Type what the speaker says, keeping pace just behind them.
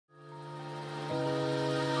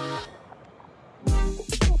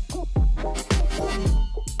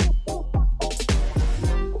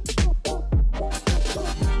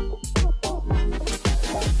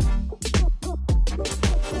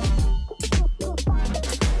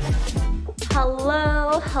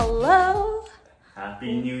Hello, hello.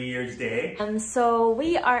 Happy New Year's Day. So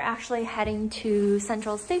we are actually heading to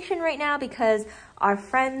Central Station right now because our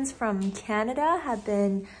friends from Canada have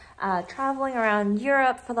been traveling around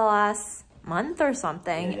Europe for the last month or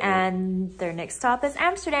something, and their next stop is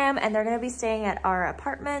Amsterdam, and they're going to be staying at our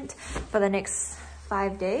apartment for the next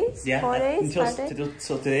 5 days, 4 days, 5 days.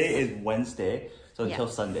 So today is Wednesday, so until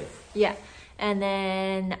Sunday. Yeah. And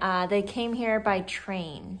then they came here by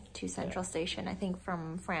train to Central Station, I think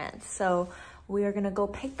from France. So we are gonna go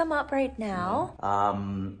pick them up right now.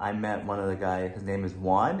 I met one of the guys, his name is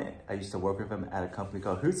Juan. I used to work with him at a company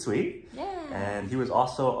called Hootsuite. Yeah. And he was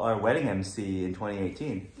also our wedding MC in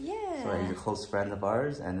 2018. Yeah. So he's a close friend of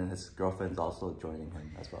ours, and then his girlfriend's also joining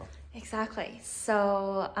him as well. Exactly.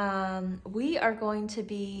 So we are going to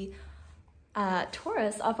be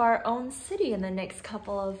tourists of our own city in the next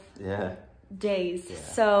couple of days.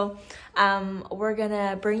 So we're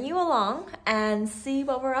gonna bring you along and see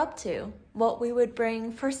what we're up to, what we would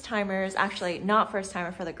bring first timers, actually not first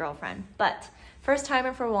timer for the girlfriend, but first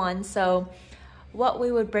timer for one. So what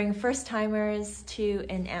we would bring first timers to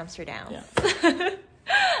in Amsterdam.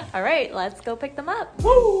 All right, let's go pick them up.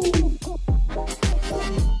 Woo!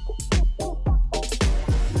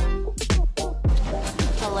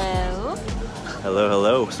 Hello. Hello,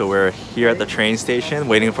 hello. So we're here at the train station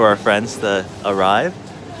waiting for our friends to arrive.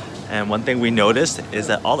 And one thing we noticed is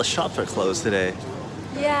that all the shops are closed today.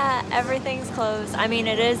 Yeah, everything's closed. I mean,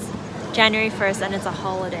 it is January 1st and it's a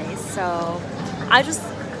holiday. So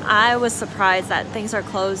I was surprised that things are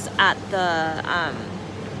closed at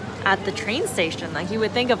the train station. Like, you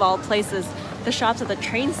would think of all places, the shops at the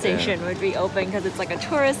train station would be open because it's like a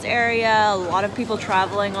tourist area, a lot of people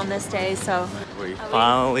traveling on this day. So we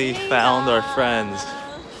finally found our friends.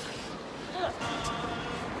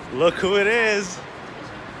 Look who it is.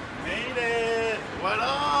 Made it. What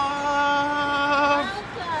up?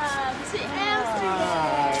 Welcome to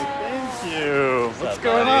Amsterdam. Thank you. What's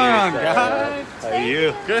going on, guys? How are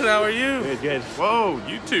you? Good, how are you? Good, good. Whoa,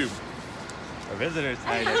 YouTube. Our visitors.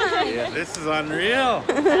 This is unreal.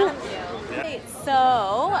 Okay,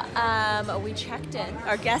 so we checked in.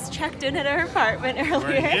 Our guest checked in at our apartment earlier.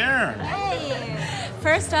 We're here. Hey.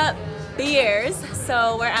 First up, beers.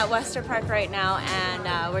 So we're at Wester Park right now,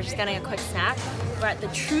 and we're just getting a quick snack. We're at the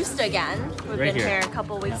Troost again. We've been here a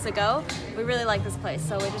couple weeks ago. We really like this place,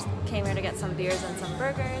 so we just came here to get some beers and some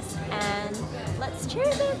burgers. And let's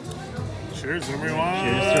cheers it. Cheers, everyone.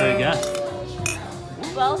 Cheers to our guests.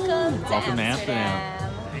 Welcome to Amsterdam.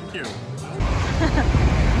 Amsterdam. Thank you.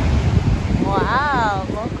 Wow,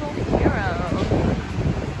 local hero.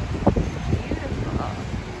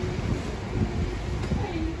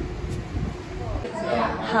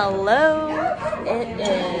 Hello. It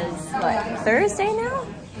is what, Thursday now?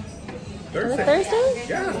 Is it Thursday?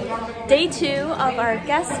 Yeah. Day 2 of our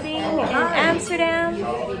guesting in Amsterdam.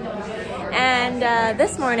 And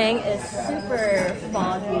this morning is super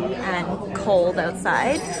foggy and cold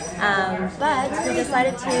outside. But we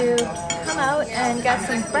decided to come out and get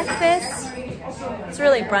some breakfast. It's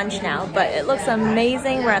really brunch now, but it looks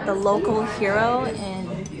amazing. We're at the local hero in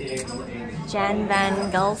Jan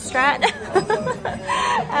van Gulstraat.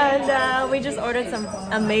 And we just ordered some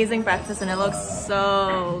amazing breakfast and it looks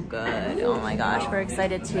so good. Oh my gosh, we're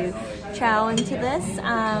excited to chow into this.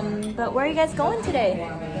 But where are you guys going today?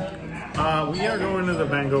 We are going to the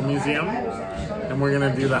Van Gogh Museum and we're going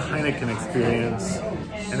to do the Heineken experience.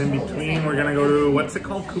 And in between we're going to go to, what's it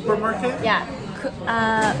called, Cooper Market? Yeah,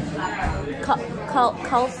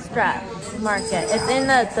 Gulstraat Market. It's in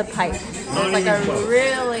the pipe. It's like a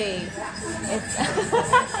really... It's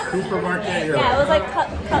Cooper Market? Yeah, it was like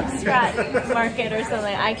Gulstraat Market or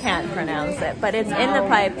something. I can't pronounce it, but it's in the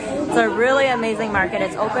pipe. It's a really amazing market.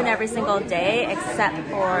 It's open every single day except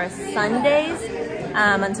for Sundays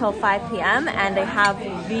until 5 p.m. and they have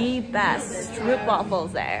the best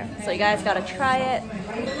stroopwafels there. So you guys gotta try it.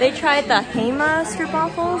 They tried the Hema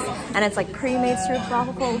stroopwafels and it's like pre-made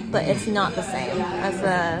stroopwafel, but it's not the same as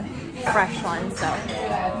the fresh one. So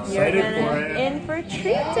you're in for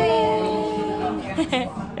treating.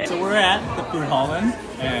 So we're at the IJ-Hallen,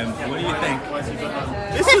 and what do you think?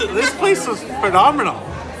 This place is phenomenal.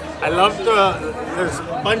 I love there's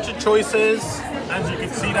a bunch of choices, as you can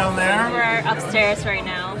see down there. We're upstairs right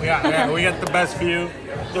now. Yeah, we got the best view.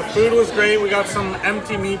 The food was great. We got some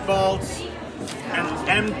empty meatballs, an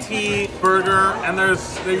empty burger, and there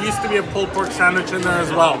used to be a pulled pork sandwich in there as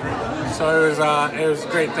well. So it was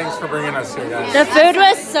great. Thanks for bringing us here, guys. The food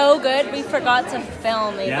was so good, we forgot to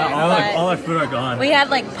film even. Yeah, all our food are gone. We had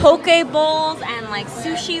like poke bowls and like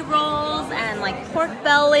sushi rolls and like pork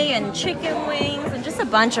belly and chicken wings and just a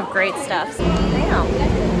bunch of great stuff. Damn.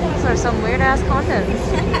 So are some weird ass condoms.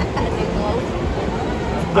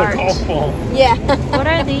 They're awful. Yeah. What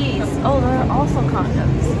are these? Oh, they're also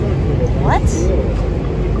condoms. What?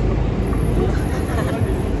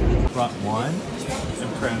 Brought one and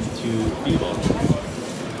prem to Vivo.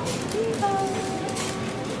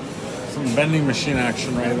 Some vending machine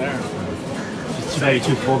action right there. It's too bad you're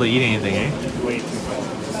too full to eat anything, eh? Wait.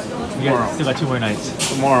 Still got 2 more nights.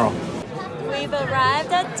 Tomorrow. We've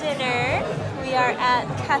arrived at dinner. We are at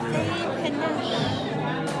Cafe Pinot.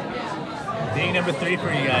 Day number 3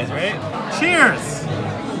 for you guys, right? Cheers!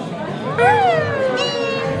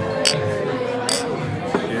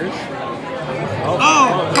 Cheers.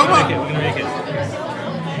 Oh, come on! We're gonna make it.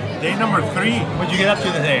 Day number 3. What'd you get up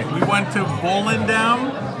to today? We went to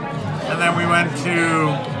Volendam, and then we went to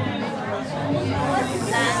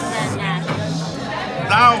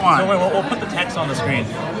that So one. wait, we'll put the text on the screen.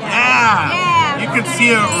 Yeah! You can see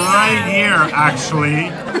it right here, actually.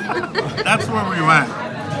 That's where we went.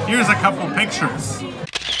 Here's a couple pictures.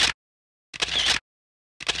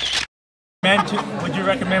 Would you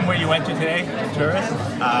recommend where you went to today, tourist?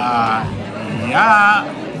 Yeah.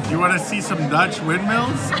 You want to see some Dutch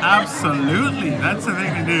windmills? Absolutely. That's the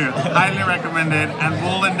thing to do. Highly recommend it. And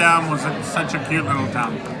Volendam was such a cute little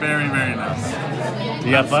town. Very, very nice.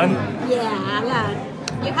 You have fun? Yeah, a lot.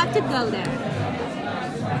 You have to go there.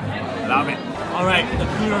 Love it. All right, the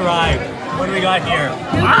food arrived. What do we got here?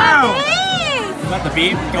 Wow! We got the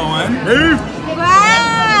beef going. Beef! We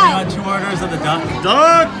Wow! got 2 orders of the duck.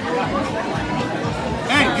 Duck!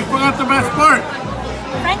 Hey, you forgot the best part.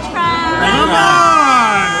 French fries. Come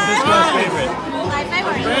on! This girl's favorite. My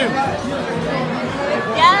favorite. Babe,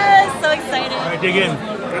 Yes, so excited. All right, dig in.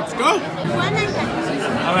 let's go. One and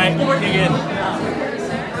All right, dig in.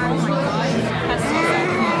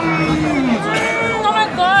 Oh my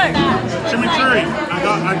god. Chimichurri. I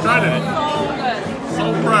tried it. So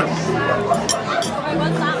fresh.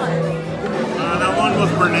 What's that one? That one was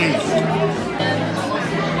Bernays.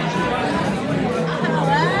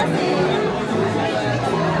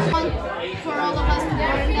 for all of us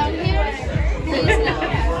born down here. Please no.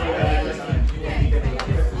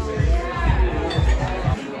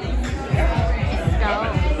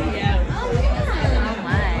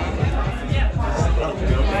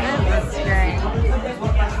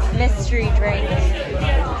 Mystery drink.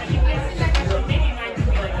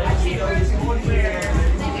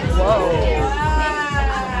 Whoa.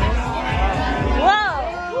 Whoa.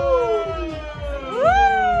 Woo.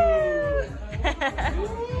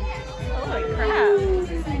 Holy crap.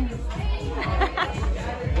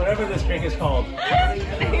 Whatever this drink is called.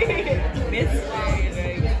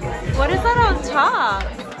 What is that on top? I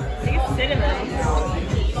think it's cinnamon.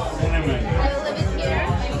 Cinnamon. I will leave it here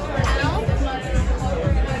for now.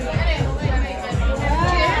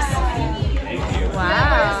 Cheers.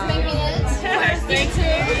 Wow. Making it. Thank you.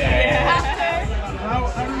 How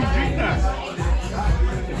do you drink that?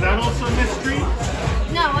 Is that also a mystery?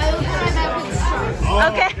 No, I will try that with straws. Oh,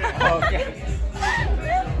 Okay. Okay.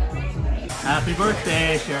 Happy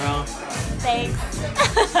birthday, Cheryl. Thanks.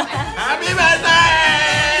 Happy birthday!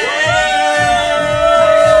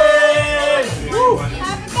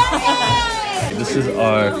 This is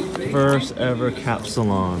our first ever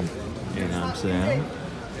capsalon in Amsterdam.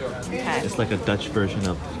 Okay. It's like a Dutch version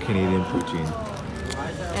of Canadian poutine.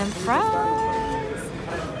 And fries.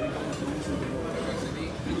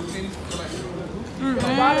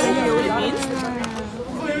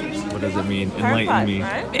 What does it mean? Enlighten me.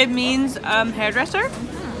 It means hairdresser,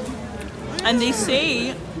 and they say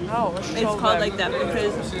it's called like that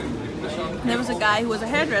because there was a guy who was a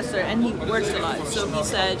hairdresser and he works a lot. So he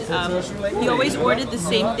said he always ordered the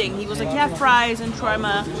same thing. He was like, yeah, fries and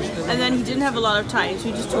shawarma, and then he didn't have a lot of time, so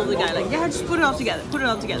he just told the guy like, yeah, just put it all together,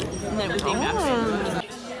 and then it was named after him.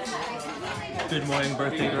 Good morning,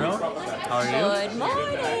 birthday girl. How are you? Good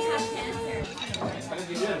morning.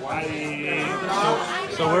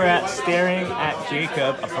 So we're staring at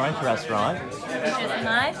Jacob, a French restaurant. Which is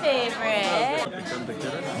my favorite.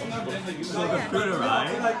 So the food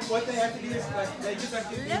arrived. Look at this.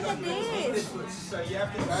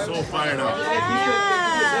 So fired up.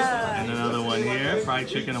 Yeah. And another one here, fried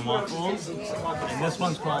chicken and waffles. And this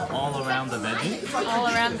one's called All Around the Veggie. All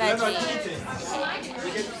around veggie.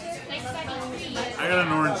 I got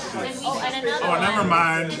an orange juice. Oh, and another Oh, never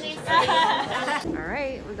mind. All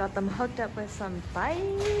right, we got them hooked up with some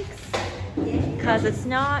bikes. Because it's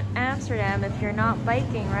not Amsterdam if you're not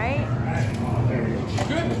biking, right?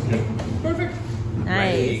 Perfect.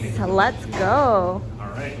 Nice. Let's go. All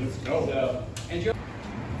right, let's go.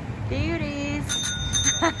 Beauties.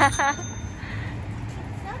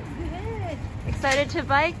 Excited to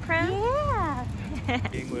bike, Prim? Yeah.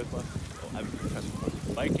 Biking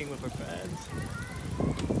with our friends.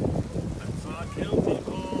 Let's not kill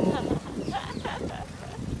people.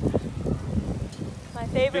 My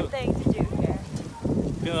favorite thing to do here.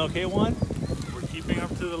 Feeling okay, Juan? We're keeping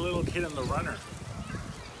up to the little kid and the runner.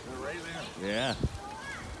 We're right there. Yeah.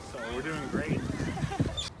 So we're doing great.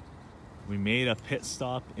 We made a pit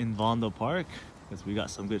stop in Vondo Park because we got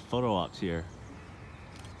some good photo ops here.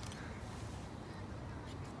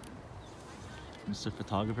 Mr.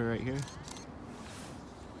 Photographer right here.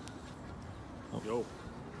 Oh. Yo.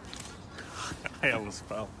 I almost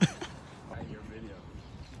fell. Your video.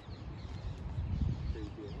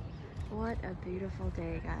 What a beautiful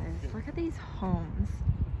day, guys. Look at these homes.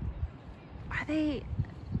 Are they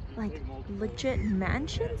like legit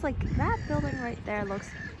mansions? Like that building right there looks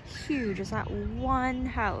huge. Is that one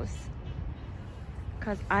house?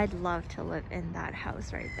 Because I'd love to live in that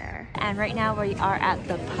house right there. And right now we are at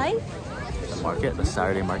the Pipe. The market, the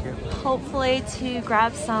Saturday market. Hopefully to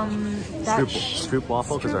grab some Dutch Stroop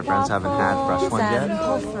waffle because our friends haven't had fresh ones yet.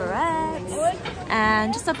 Pulverets,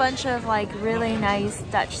 and just a bunch of like really nice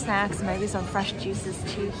Dutch snacks, maybe some fresh juices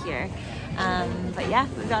too here. But yeah,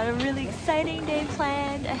 we've got a really exciting day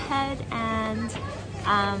planned ahead,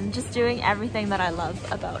 and just doing everything that I love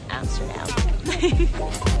about Amsterdam.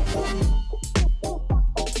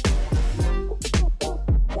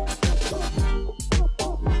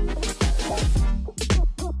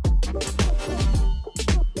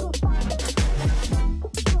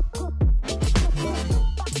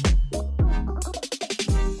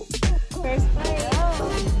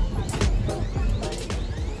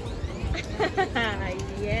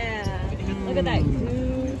 Look at that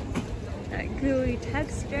goo, that gooey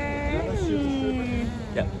texture.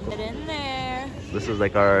 Yeah. Get in there. This is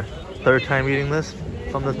like our third time eating this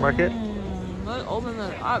from this market. Let's open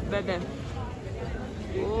this up, baby.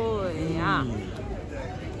 Oh yeah.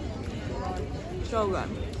 So good.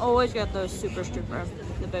 Always get the super stripper,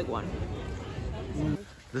 the big one.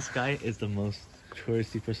 This guy is the most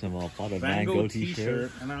touristy person of all. Bought a Van Van Gogh Gogh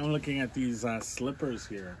t-shirt and I'm looking at these slippers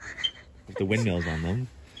here. with the windmills on them.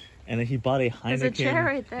 And then he bought a Heineken. There's a chair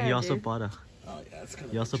right there, he also dude. bought a. Oh yeah, it's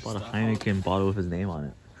He also bought a Heineken bottle with his name on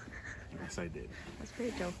it. Yes, I did. That's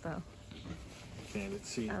pretty dope though. Okay, let's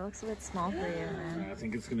see. That looks a bit small for you, man. I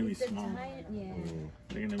think it's gonna be small. Yeah.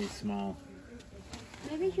 They're gonna be small.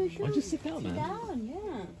 Maybe you should Why don't you sit down, man? down,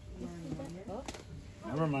 yeah.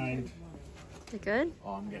 Never mind. Is it good?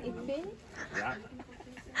 Oh, I'm getting them. Okay. Yeah.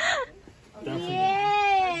 Definitely.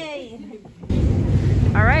 Yay!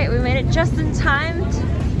 All right, we made it just in time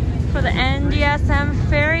for the NDSM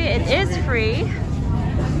ferry. It is free,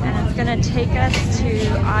 and it's gonna take us to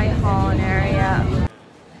IJ-Hallen area.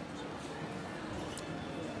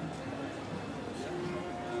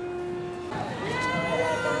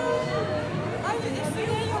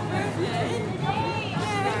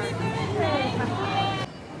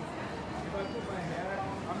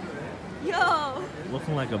 Yo,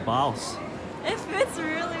 Looking like a boss. it fits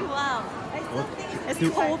really well. It's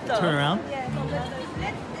Dude, cold though. Turn around.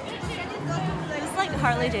 It's like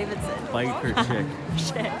Harley Davidson. Biker chick.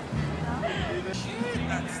 Shit.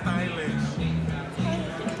 That's stylish.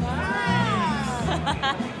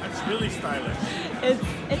 That's really stylish. It's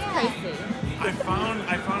pricey.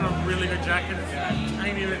 I found a really good jacket. It's a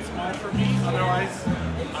tiny bit small for me. Otherwise,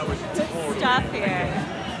 I would totally. Stop here.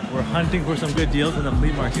 We're hunting for some good deals in the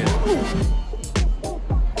flea market.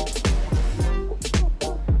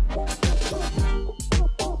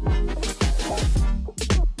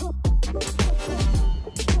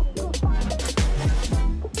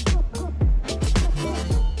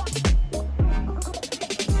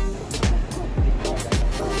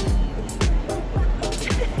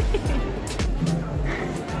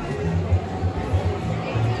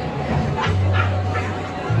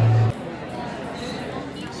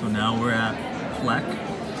 So now we're at Fleck,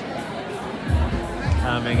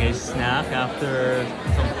 having a snack after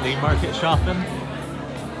some flea market shopping.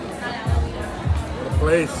 What a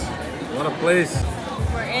place. What a place.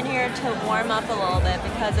 We're in here to warm up a little bit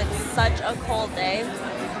because it's such a cold day.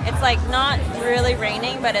 It's like not really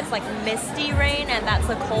raining, but it's like misty rain, and that's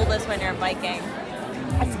the coldest when you're biking.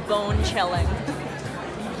 It's bone chilling.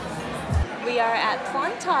 We are at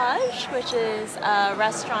Plantage, which is a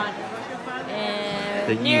restaurant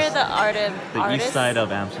near the east side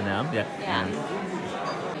of Amsterdam. Yeah. Yeah.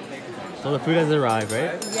 So the food has arrived,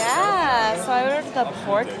 right? Yeah. So I ordered the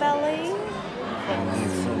pork belly.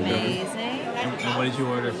 It's amazing. And what did you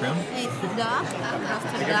order from? It's duck,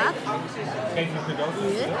 roasted duck.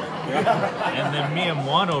 And then me and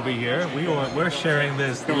Juan over here, we're sharing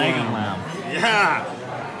this leg lamb. Yeah.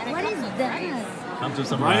 What is that? Comes with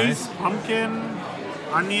some Rice, rice. pumpkin,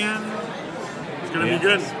 onion. It's gonna be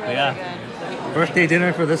good. Really Yeah. good. Birthday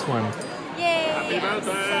dinner for this one. Yay! Happy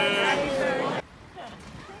birthday!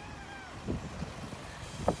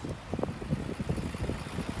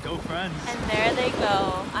 Go friends. And there they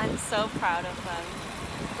go. I'm so proud of them.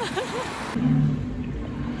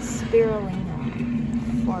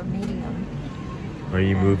 Spirulina for medium. Are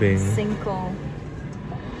you moving? Cinco.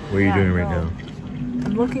 What are you doing right now?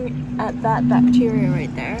 I'm looking at that bacteria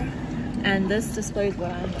right there, and this displays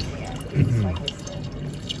what I'm looking at. It's like this.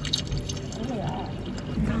 Look at that.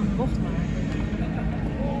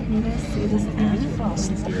 Can you guys see this ant?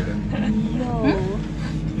 No.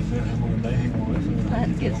 That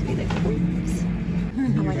gives me the creeps.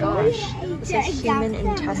 Oh my gosh, this is human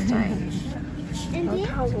intestine. Look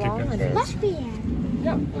how long it is.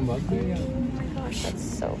 Oh my gosh, that's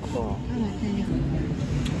so cool.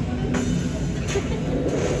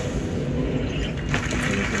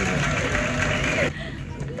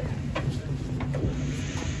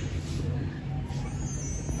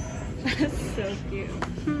 That's so cute.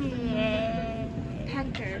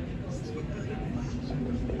 Panther.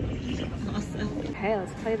 Awesome. Okay,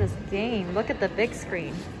 let's play this game. Look at the big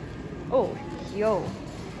screen. Oh, yo.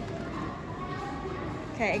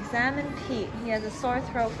 Okay, examine Pete. He has a sore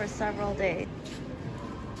throat for several days.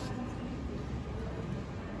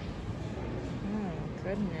 Oh,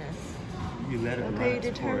 goodness. You let it Okay,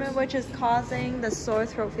 determine which is causing the sore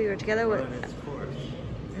throat fever together with...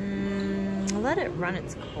 let it run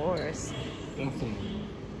its course.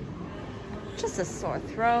 Just a sore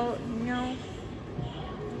throat, you know?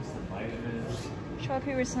 Show up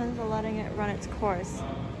your response to letting it run its course.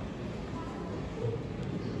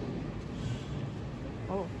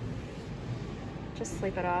 Oh. Just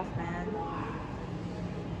sleep it off, man.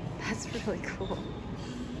 That's really cool.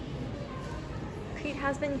 Pete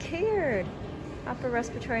has been cured. Upper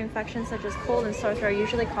respiratory infections such as cold and sore throat are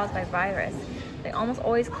usually caused by virus. They almost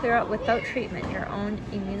always clear up without treatment. Your own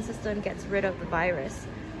immune system gets rid of the virus.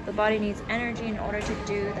 The body needs energy in order to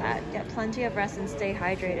do that. Get plenty of rest and stay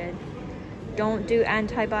hydrated. Don't do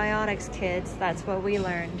antibiotics, kids. That's what we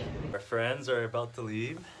learned. Our friends are about to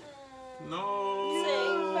leave. No.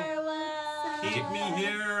 Saying farewell. Keep me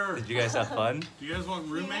here. Did you guys have fun? Do you guys want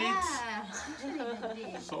roommates?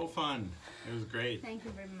 Yeah. So fun. It was great. Thank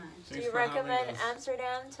you very much. Do you recommend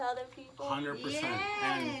Amsterdam to other people? 100%.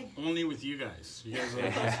 Yeah. And only with you guys. You guys are the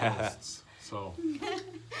best hosts. So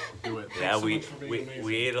do it. Yeah, Thanks so much for being amazing.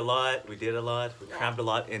 we ate a lot. We did a lot. We crammed a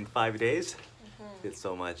lot in 5 days. Did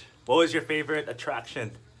so much. What was your favorite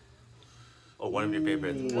attraction? Or one of your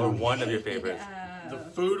favorites? Or one of your favorites? The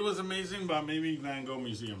food was amazing, but maybe Van Gogh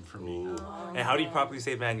Museum for me. Ooh. And how do you properly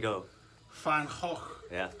say Van Gogh? Van Gogh.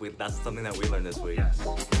 Yeah, that's something that we learned this week. Yes.